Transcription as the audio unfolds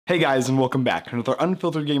Hey guys, and welcome back to another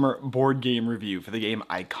Unfiltered Gamer board game review for the game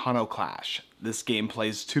Iconoclash. This game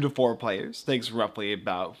plays 2 to 4 players, takes roughly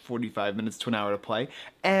about 45 minutes to an hour to play,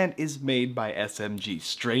 and is made by SMG,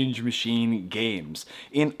 Strange Machine Games.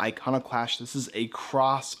 In Iconoclash, this is a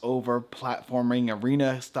crossover platforming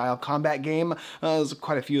arena-style combat game. There's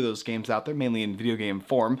quite a few of those games out there, mainly in video game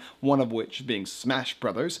form, one of which being Smash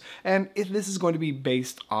Brothers, and this is going to be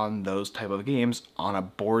based on those type of games on a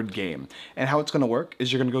board game. And how it's going to work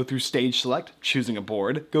is you're going to go through stage select, choosing a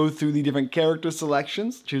board, go through the different character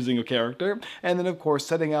selections, choosing a character, and then of course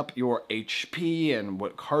setting up your HP and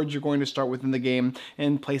what cards you're going to start with in the game,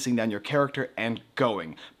 and placing down your character and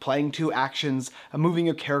going. Playing 2 actions, moving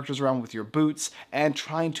your characters around with your boots, and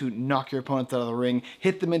trying to knock your opponents out of the ring,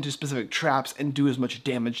 hit them into specific traps, and do as much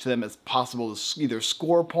damage to them as possible to either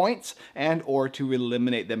score points and or to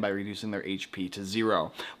eliminate them by reducing their HP to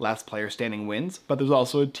 0. Last player standing wins, but there's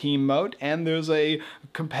also a team mode, and there's a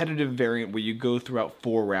competitive variant where you go throughout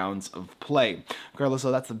 4 rounds of play. Regardless,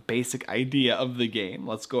 so that's the basic idea of the game.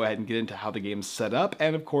 Let's go ahead and get into how the game's set up,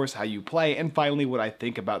 and of course how you play, and finally what I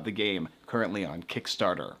think about the game currently on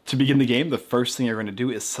Kickstarter. To begin the game, the first thing you're going to do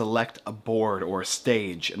is select a board or a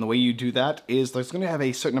stage, and the way you do that is there's going to have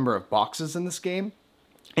a certain number of boxes in this game,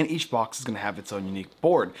 and each box is going to have its own unique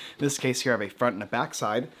board. In this case here I have a front and a back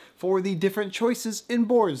side for the different choices in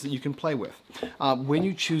boards that you can play with. When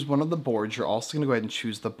you choose one of the boards, you're also going to go ahead and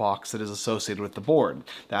choose the box that is associated with the board.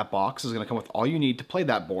 That box is going to come with all you need to play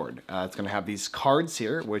that board. It's going to have these cards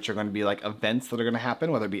here, which are going to be like events that are going to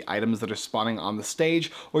happen, whether it be items that are spawning on the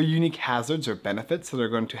stage, or unique hazards or benefits that are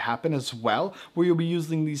going to happen as well, where you'll be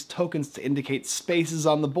using these tokens to indicate spaces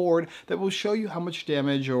on the board that will show you how much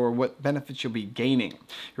damage or what benefits you'll be gaining.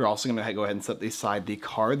 You're also going to go ahead and set aside the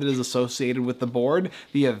card that is associated with the board,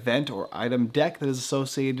 the event or item deck that is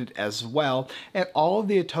associated as well, and all of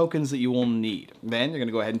the tokens that you will need. Then you're going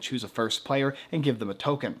to go ahead and choose a first player and give them a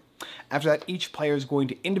token. After that, each player is going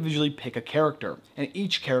to individually pick a character, and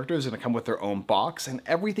each character is going to come with their own box, and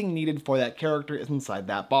everything needed for that character is inside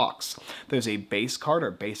that box. There's a base card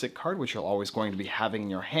or basic card, which you're always going to be having in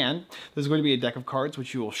your hand. There's going to be a deck of cards,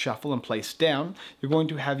 which you will shuffle and place down. You're going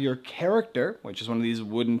to have your character, which is one of these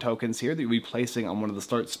wooden tokens here that you'll be placing on one of the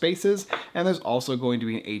start spaces, and there's also going to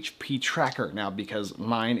be an HP tracker. Now, because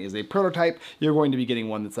mine is a prototype, you're going to be getting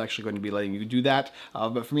one that's actually going to be letting you do that,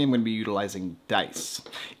 but for me, I'm going to be utilizing dice.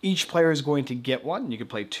 Each player is going to get one. You can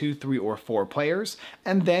play 2, 3, or 4 players,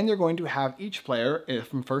 and then you're going to have each player,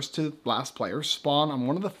 from first to last player, spawn on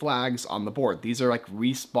one of the flags on the board. These are like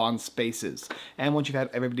respawn spaces. And once you've had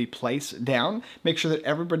everybody place down, make sure that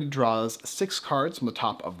everybody draws 6 cards from the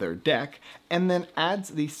top of their deck, and then adds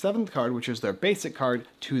the 7th card, which is their basic card,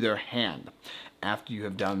 to their hand. After you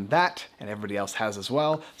have done that, and everybody else has as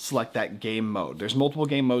well, select that game mode. There's multiple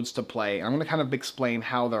game modes to play. I'm going to kind of explain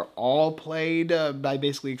how they're all played by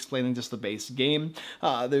basically explaining just the base game.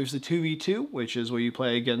 There's the 2v2, which is where you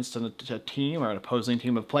play against a team or an opposing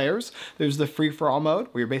team of players. There's the free-for-all mode,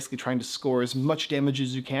 where you're basically trying to score as much damage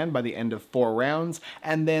as you can by the end of 4 rounds.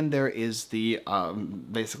 And then there is the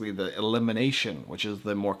basically the elimination, which is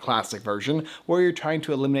the more classic version, where you're trying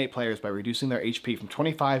to eliminate players by reducing their HP from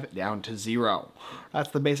 25 down to 0. That's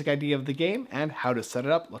the basic idea of the game, and how to set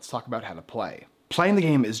it up. Let's talk about how to play. Playing the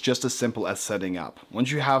game is just as simple as setting up.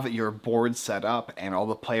 Once you have your board set up and all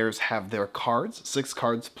the players have their cards, 6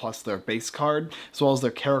 cards plus their base card, as well as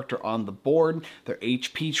their character on the board, their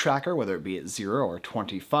HP tracker, whether it be at 0 or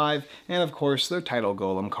 25, and of course their title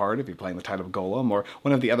golem card, if you're playing the title golem, or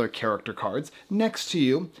one of the other character cards, next to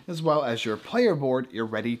you, as well as your player board, you're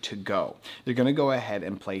ready to go. You're going to go ahead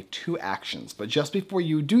and play 2 actions, but just before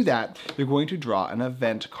you do that, you're going to draw an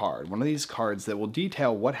event card, one of these cards that will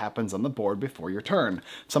detail what happens on the board before your turn.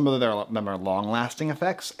 Some of them are long-lasting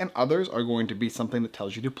effects, and others are going to be something that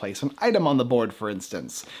tells you to place an item on the board, for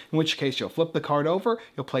instance. In which case, you'll flip the card over,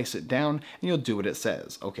 you'll place it down, and you'll do what it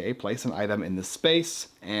says. Okay, place an item in this space,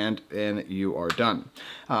 and then you are done.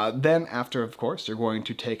 Then after, of course, you're going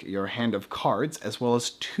to take your hand of cards, as well as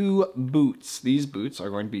 2 boots. These boots are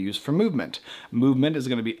going to be used for movement. Movement is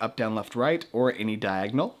going to be up, down, left, right, or any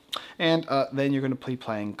diagonal. And then you're going to be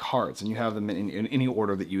playing cards, and you have them in any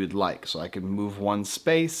order that you would like. So I can move 1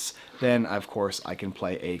 space, then of course I can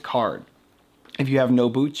play a card. If you have no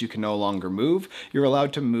boots, you can no longer move. You're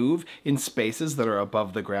allowed to move in spaces that are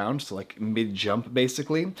above the ground, so like mid-jump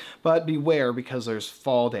basically. But beware, because there's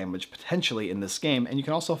fall damage potentially in this game, and you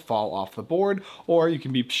can also fall off the board, or you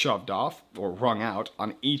can be shoved off or wrung out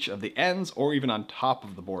on each of the ends, or even on top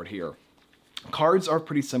of the board here. Cards are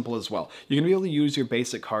pretty simple as well. You're going to be able to use your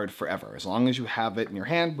basic card forever. As long as you have it in your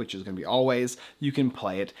hand, which is going to be always, you can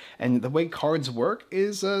play it. And the way cards work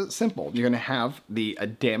is simple. You're going to have the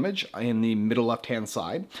damage in the middle left-hand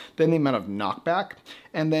side, then the amount of knockback,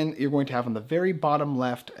 and then you're going to have on the very bottom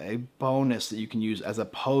left a bonus that you can use as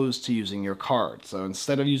opposed to using your card. So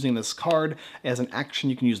instead of using this card as an action,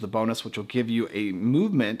 you can use the bonus, which will give you a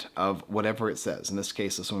movement of whatever it says. In this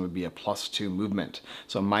case, this one would be a +2 movement.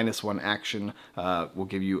 So -1 action will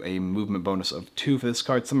give you a movement bonus of 2 for this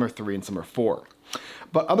card. Some are 3 and some are 4.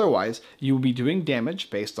 But otherwise, you will be doing damage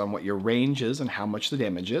based on what your range is and how much the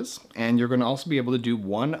damage is, and you're going to also be able to do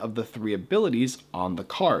one of the 3 abilities on the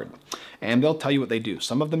card. And they'll tell you what they do.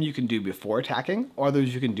 Some of them you can do before attacking, or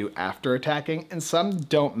others you can do after attacking, and some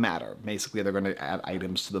don't matter. Basically, they're going to add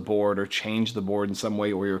items to the board or change the board in some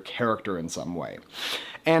way or your character in some way.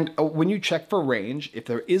 And when you check for range, if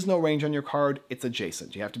there is no range on your card, it's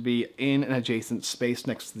adjacent. You have to be in an adjacent space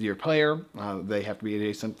next to your player. They have to be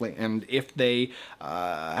adjacent, and if they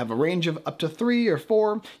have a range of up to 3 or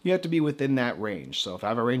 4, you have to be within that range. So if I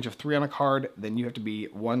have a range of 3 on a card, then you have to be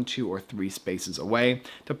 1, 2, or 3 spaces away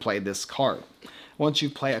to play this card. Once you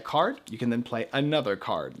play a card, you can then play another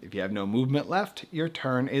card. If you have no movement left, your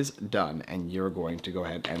turn is done, and you're going to go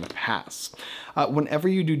ahead and pass. Whenever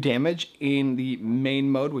you do damage in the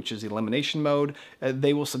main mode, which is the elimination mode,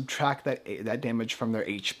 they will subtract that damage from their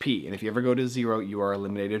HP, and if you ever go to 0, you are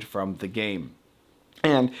eliminated from the game.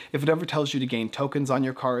 And if it ever tells you to gain tokens on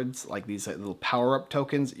your cards, like these little power-up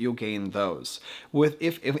tokens, you'll gain those.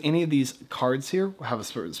 If any of these cards here have a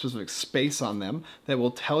specific space on them that will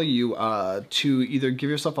tell you to either give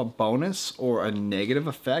yourself a bonus or a negative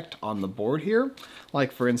effect on the board here,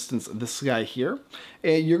 like for instance this guy here,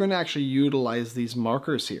 you're going to actually utilize these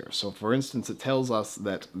markers here. So for instance, it tells us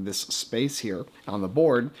that this space here on the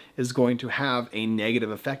board is going to have a negative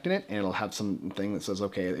effect in it, and it'll have something that says,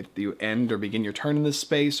 okay, if you end or begin your turn in this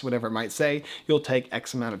space, whatever it might say, you'll take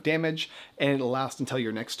X amount of damage, and it'll last until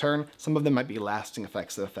your next turn. Some of them might be lasting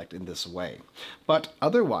effects that affect in this way. But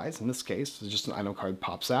otherwise, in this case, just an item card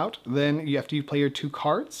pops out, then you have to play your 2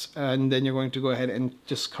 cards, and then you're going to go ahead and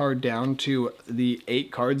discard down to the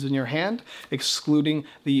 8 cards in your hand, excluding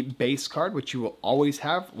the base card, which you will always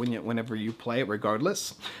have whenever you play it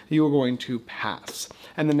regardless. You are going to pass.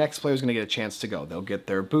 And the next player is going to get a chance to go. They'll get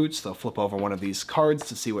their boots, they'll flip over one of these cards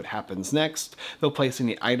to see what happens next. They'll place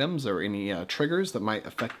any items or any triggers that might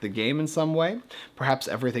affect the game in some way. Perhaps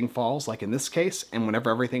everything falls, like in this case, and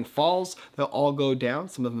whenever everything falls, they'll all go down.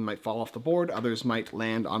 Some of them might fall off the board, others might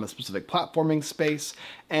land on a specific platforming space,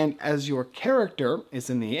 and as your character is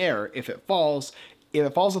in the air, if it falls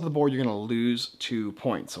off the board, you're going to lose 2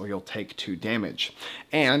 points, or you'll take 2 damage.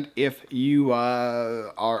 And if you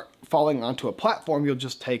are falling onto a platform, you'll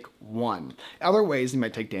just take 1. Other ways you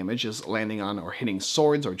might take damage is landing on or hitting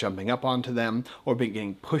swords, or jumping up onto them, or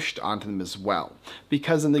getting pushed onto them as well.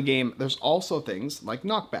 Because in the game, there's also things like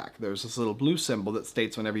knockback. There's this little blue symbol that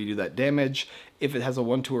states whenever you do that damage, if it has a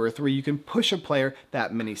 1, 2, or a 3, you can push a player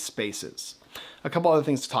that many spaces. A couple other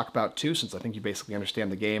things to talk about too, since I think you basically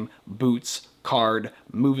understand the game: boots, card,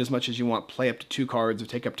 move as much as you want, play up to 2 cards or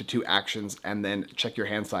take up to 2 actions, and then check your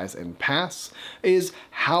hand size and pass, is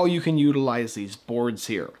how you can utilize these boards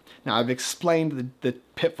here. Now, I've explained the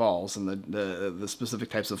pitfalls and the specific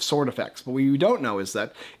types of sword effects, but what you don't know is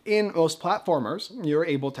that in most platformers, you're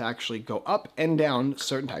able to actually go up and down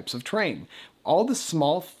certain types of terrain. All the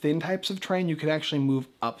small, thin types of terrain you can actually move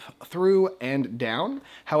up through and down.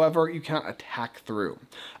 However, you cannot attack through.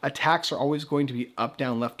 Attacks are always going to be up,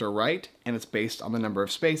 down, left, or right, and it's based on the number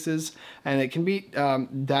of spaces. And it can be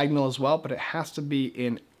diagonal as well, but it has to be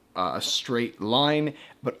in a straight line,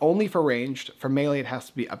 but only for ranged. For melee, it has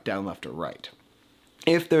to be up, down, left, or right.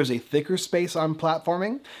 If there's a thicker space on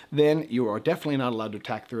platforming, then you are definitely not allowed to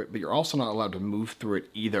attack through it, but you're also not allowed to move through it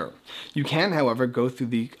either. You can, however, go through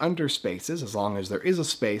the under spaces, as long as there is a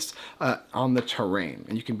space on the terrain.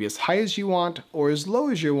 And you can be as high as you want or as low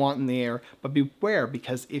as you want in the air, but beware,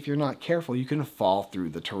 because if you're not careful, you can fall through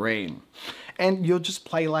the terrain. And you'll just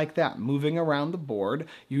play like that, moving around the board,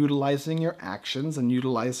 utilizing your actions and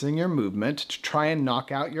utilizing your movement to try and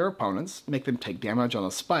knock out your opponents, make them take damage on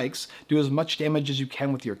the spikes, do as much damage as you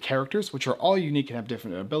can with your characters, which are all unique and have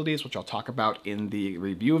different abilities, which I'll talk about in the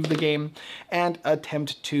review of the game, and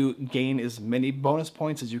attempt to gain as many bonus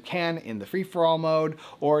points as you can in the free-for-all mode,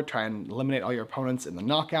 or try and eliminate all your opponents in the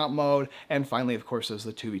knockout mode, and finally, of course, there's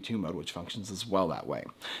the 2v2 mode, which functions as well that way.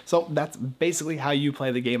 So that's basically how you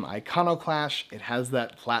play the game Iconoclash. It has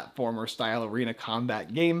that platformer style arena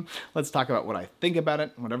combat game. Let's talk about what I think about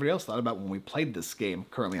it and what everybody else thought about when we played this game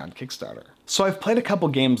currently on Kickstarter. So I've played a couple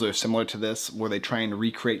games that are similar to this, where they try and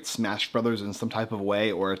recreate Smash Brothers in some type of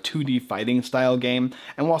way, or a 2D fighting style game,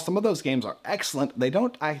 and while some of those games are excellent, they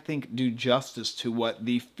don't, I think, do justice to what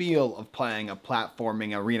the feel of playing a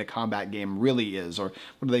platforming arena combat game really is, or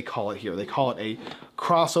what do they call it here? They call it a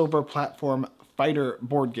crossover platform fighter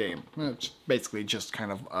board game. It's basically just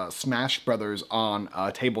kind of Smash Brothers on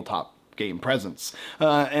a tabletop game presence.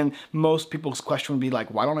 And most people's question would be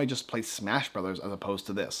like, why don't I just play Smash Brothers as opposed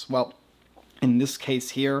to this? Well, in this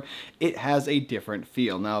case here, it has a different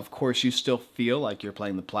feel. Now, of course, you still feel like you're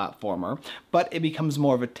playing the platformer, but it becomes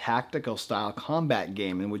more of a tactical style combat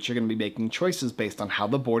game in which you're going to be making choices based on how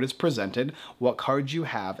the board is presented, what cards you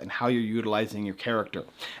have, and how you're utilizing your character.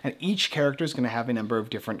 And each character is going to have a number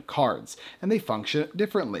of different cards, and they function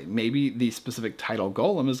differently. Maybe the specific title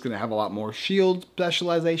golem is going to have a lot more shield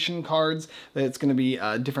specialization cards, that it's going to be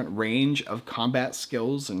a different range of combat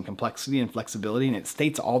skills and complexity and flexibility, and it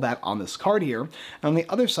states all that on this card here. And on the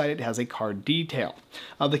other side, it has a card detail.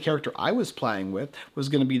 The character I was playing with was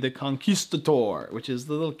going to be the Conquistador, which is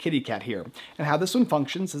the little kitty cat here. And how this one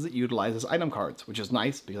functions is it utilizes item cards, which is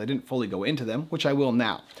nice because I didn't fully go into them, which I will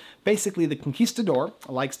now. Basically, the Conquistador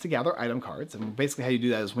likes to gather item cards, and basically how you do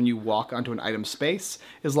that is when you walk onto an item space,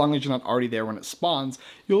 as long as you're not already there when it spawns,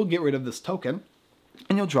 you'll get rid of this token,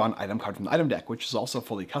 and you'll draw an item card from the item deck, which is also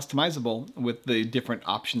fully customizable with the different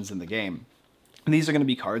options in the game. And these are going to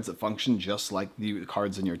be cards that function just like the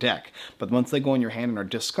cards in your deck, but once they go in your hand and are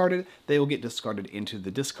discarded, they will get discarded into the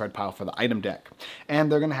discard pile for the item deck.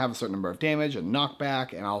 And they're going to have a certain number of damage and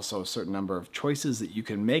knockback, and also a certain number of choices that you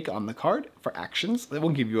can make on the card for actions that will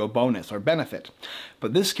give you a bonus or benefit.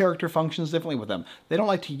 But this character functions differently with them. They don't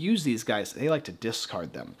like to use these guys, they like to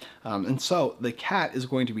discard them. And so the cat is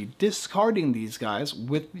going to be discarding these guys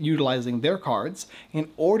with utilizing their cards in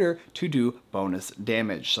order to do bonus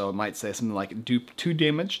damage. So it might say something like do 2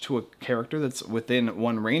 damage to a character that's within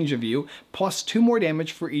 1 range of you, plus 2 more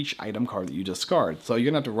damage for each item card that you discard. So you're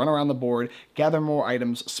gonna have to run around the board, gather more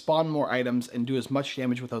items, spawn more items, and do as much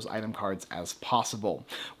damage with those item cards as possible.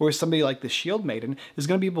 Whereas somebody like the Shield Maiden is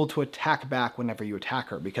gonna be able to attack back whenever you attack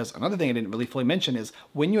her, because another thing I didn't really fully mention is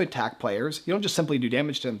when you attack players, you don't just simply do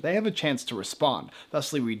damage to them, they have a chance to respond,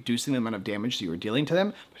 thusly reducing the amount of damage that you are dealing to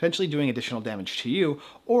them, potentially doing additional damage to you,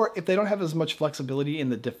 or if they don't have as much flexibility in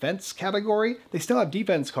the defense category, they still have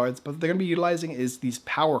defense cards, but what they're going to be utilizing is these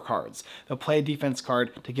power cards. They'll play a defense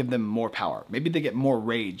card to give them more power. Maybe they get more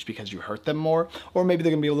rage because you hurt them more, or maybe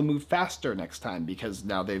they're going to be able to move faster next time because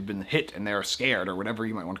now they've been hit and they're scared, or whatever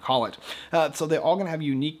you might want to call it. So they're all going to have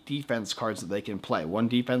unique defense cards that they can play. 1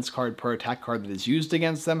 defense card per attack card that is used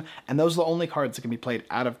against them, and those are the only cards that can be played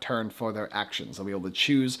out of turn for their actions. They'll be able to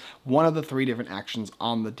choose one of the 3 different actions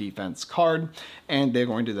on the defense card, and they're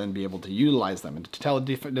going to then be able to utilize them. And to tell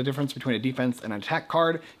the difference between a defense and an attack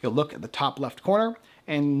card, you'll look at the top left corner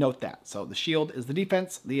and note that. So the shield is the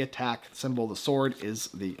defense, the attack symbol, the sword is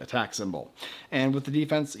the attack symbol. And with the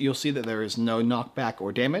defense, you'll see that there is no knockback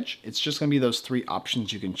or damage. It's just going to be those 3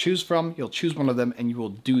 options you can choose from. You'll choose one of them and you will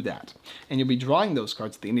do that. And you'll be drawing those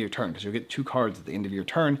cards at the end of your turn, because you'll get 2 cards at the end of your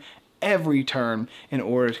turn every turn in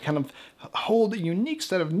order to kind of hold a unique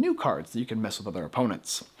set of new cards that you can mess with other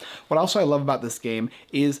opponents. What also I love about this game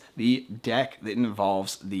is the deck that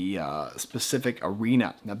involves the specific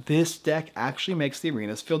arena. Now this deck actually makes the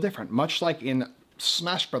arenas feel different, much like in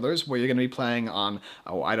Smash Brothers, where you're going to be playing on,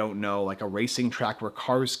 oh, I don't know, like a racing track where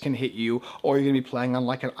cars can hit you, or you're going to be playing on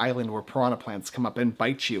like an island where piranha plants come up and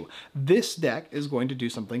bite you. This deck is going to do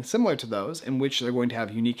something similar to those, in which they're going to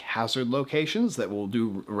have unique hazard locations that will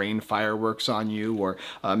do rain fireworks on you, or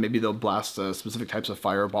maybe they'll blast specific types of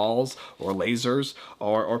fireballs or lasers,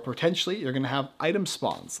 or potentially you're going to have item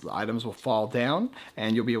spawns. The items will fall down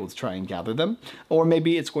and you'll be able to try and gather them, or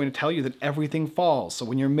maybe it's going to tell you that everything falls. So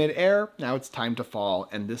when you're mid-air, now it's time to fall,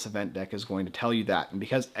 and this event deck is going to tell you that. And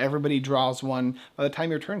because everybody draws one, by the time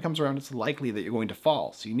your turn comes around, it's likely that you're going to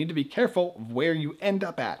fall. So you need to be careful of where you end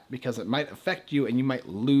up at, because it might affect you and you might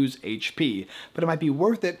lose HP. But it might be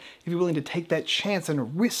worth it if you're willing to take that chance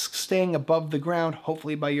and risk staying above the ground.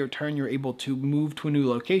 Hopefully by your turn you're able to move to a new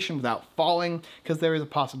location without falling, because there is a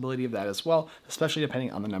possibility of that as well, especially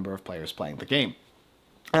depending on the number of players playing the game.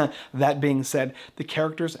 That being said, the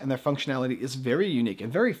characters and their functionality is very unique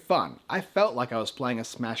and very fun. I felt like I was playing a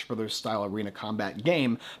Smash Brothers style arena combat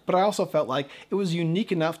game, but I also felt like it was unique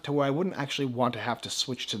enough to where I wouldn't actually want to have to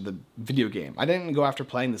switch to the video game. I didn't go after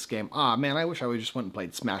playing this game, man, I wish I would just went and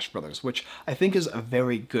played Smash Brothers, which I think is a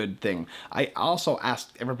very good thing. I also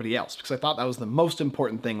asked everybody else, because I thought that was the most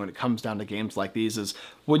important thing when it comes down to games like these, is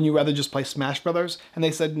wouldn't you rather just play Smash Brothers? And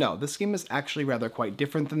they said no, this game is actually rather quite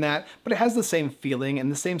different than that, but it has the same feeling and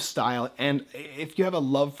the same style, and if you have a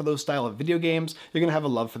love for those style of video games, you're gonna have a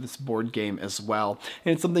love for this board game as well.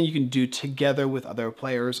 And it's something you can do together with other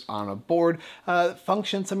players on a board,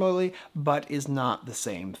 functions similarly, but is not the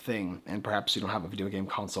same thing. And perhaps you don't have a video game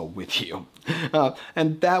console with you.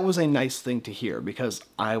 And that was a nice thing to hear, because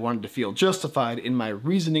I wanted to feel justified in my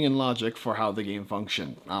reasoning and logic for how the game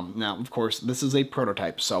functioned. Now, of course, this is a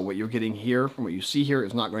prototype, so what you're getting here, what you see here,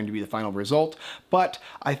 is not going to be the final result, but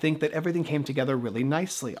I think that everything came together really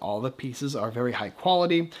nicely. All the pieces are very high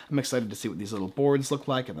quality. I'm excited to see what these little boards look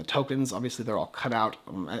like, and the tokens, obviously they're all cut out,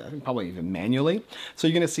 I think probably even manually, so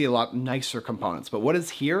you're going to see a lot nicer components. But what is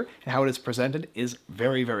here and how it is presented is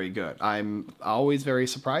very, very good. I'm always very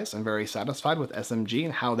surprised and very satisfied with SMG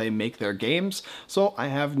and how they make their games, so I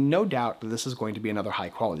have no doubt that this is going to be another high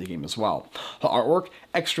quality game as well. The artwork,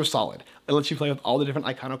 extra solid. It lets you play with all the different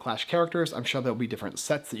Iconoclash characters. I'm sure there'll be different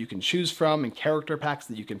sets that you can choose from and character packs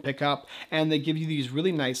that you can pick up. And they give you these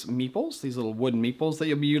really nice meeples, these little wooden meeples that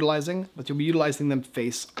you'll be utilizing, but you'll be utilizing them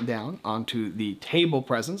face down onto the table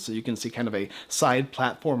presence, so you can see kind of a side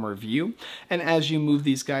platformer view. And as you move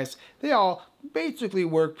these guys, they all basically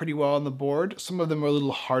work pretty well on the board. Some of them are a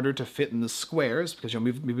little harder to fit in the squares because you'll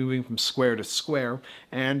be moving from square to square,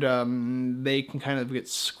 and they can kind of get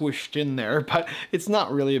squished in there, but it's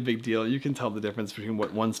not really a big deal. You can tell the difference between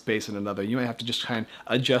one space and another. You might have to just kind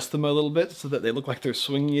of adjust them a little bit so that they look like they're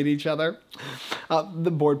swinging at each other.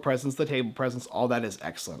 The board presence, the table presence, all that is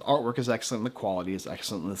excellent. Artwork is excellent. The quality is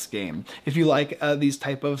excellent in this game. If you like these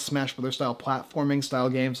type of Smash Brothers style platforming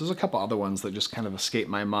style games, there's a couple other ones that just kind of escape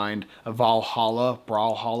my mind.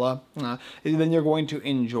 Brawlhala, then you're going to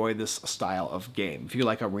enjoy this style of game. If you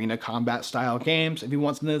like arena combat style games, if you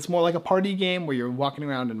want something that's more like a party game where you're walking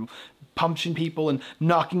around and punching people and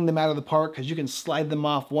knocking them out of the park because you can slide them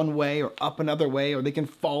off one way or up another way, or they can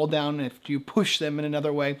fall down if you push them in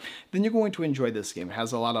another way, then you're going to enjoy this game. It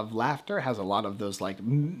has a lot of laughter, has a lot of those like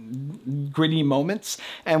gritty moments,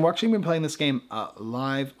 and we're actually going to be playing this game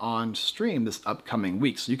live on stream this upcoming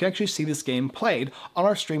week. So you can actually see this game played on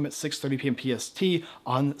our stream at 6:30 p.m. PST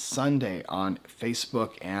on Sunday on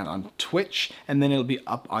Facebook and on Twitch, and then it'll be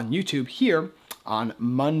up on YouTube here on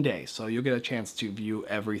Monday. So you'll get a chance to view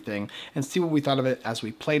everything and see what we thought of it as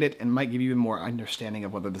we played it, and might give you more understanding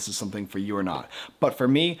of whether this is something for you or not. But for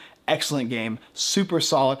me, excellent game, super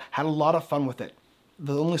solid, had a lot of fun with it.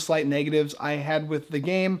 The only slight negatives I had with the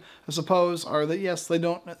game, I suppose, are that yes,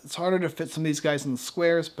 it's harder to fit some of these guys in the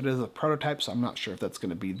squares, but it is a prototype, so I'm not sure if that's going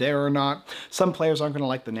to be there or not. Some players aren't going to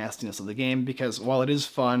like the nastiness of the game, because while it is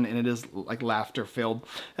fun and it is like laughter filled,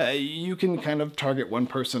 you can kind of target one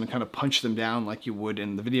person and kind of punch them down like you would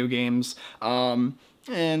in the video games.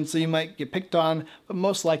 And so you might get picked on, but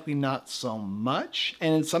most likely not so much.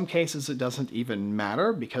 And in some cases it doesn't even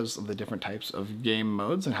matter because of the different types of game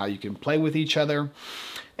modes and how you can play with each other.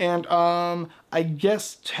 And I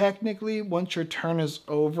guess technically once your turn is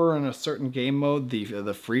over in a certain game mode,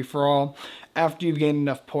 the free-for-all, after you've gained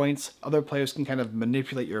enough points, other players can kind of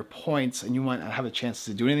manipulate your points, and you might not have a chance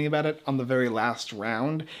to do anything about it on the very last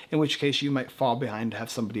round, in which case you might fall behind to have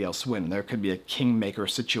somebody else win. There could be a kingmaker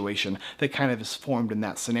situation that kind of is formed in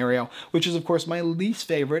that scenario, which is of course my least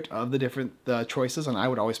favorite of the different choices, and I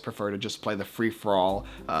would always prefer to just play the free-for-all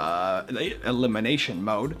elimination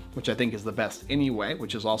mode, which I think is the best anyway,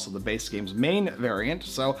 which is also the base game's main variant.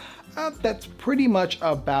 So that's pretty much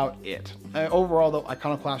about it. Overall though,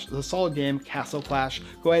 Iconoclash is a solid game. Castle Clash,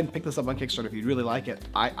 go ahead and pick this up on Kickstarter if you really like it.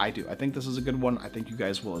 I do. I think this is a good one. I think you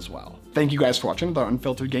guys will as well. Thank you guys for watching the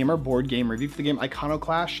Unfiltered Gamer board game review for the game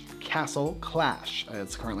Iconoclash Castle Clash.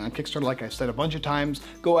 It's currently on Kickstarter, like I said a bunch of times.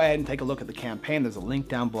 Go ahead and take a look at the campaign. There's a link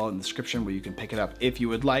down below in the description where you can pick it up if you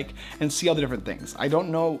would like and see all the different things. I don't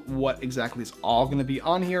know what exactly is all going to be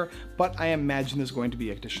on here, but I imagine there's going to be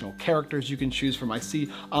additional characters you can choose from. I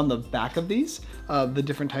see on the back of these the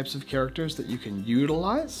different types of characters that you can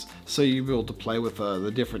utilize, so you'll be able to play with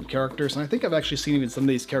the different characters. And I think I've actually seen even some of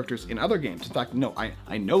these characters in other games. In fact, no,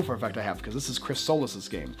 I know for a fact I have, because this is Chris Solis's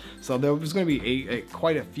game. So there's going to be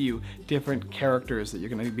quite a few different characters that you're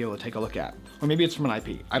going to be able to take a look at. Or maybe it's from an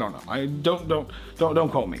IP. I don't know. I don't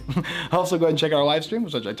quote me. Also, go ahead and check out our live stream,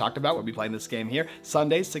 which I talked about. We'll be playing this game here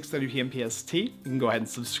Sundays, 6:30 p.m. PST. You can go ahead and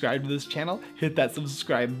subscribe to this channel. Hit that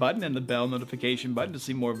subscribe button and the bell notification button to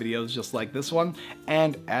see more videos just like this one.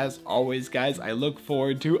 And as always, guys, I look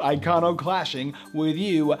forward to Iconoclashing with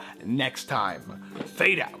you next time.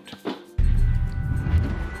 Fade out.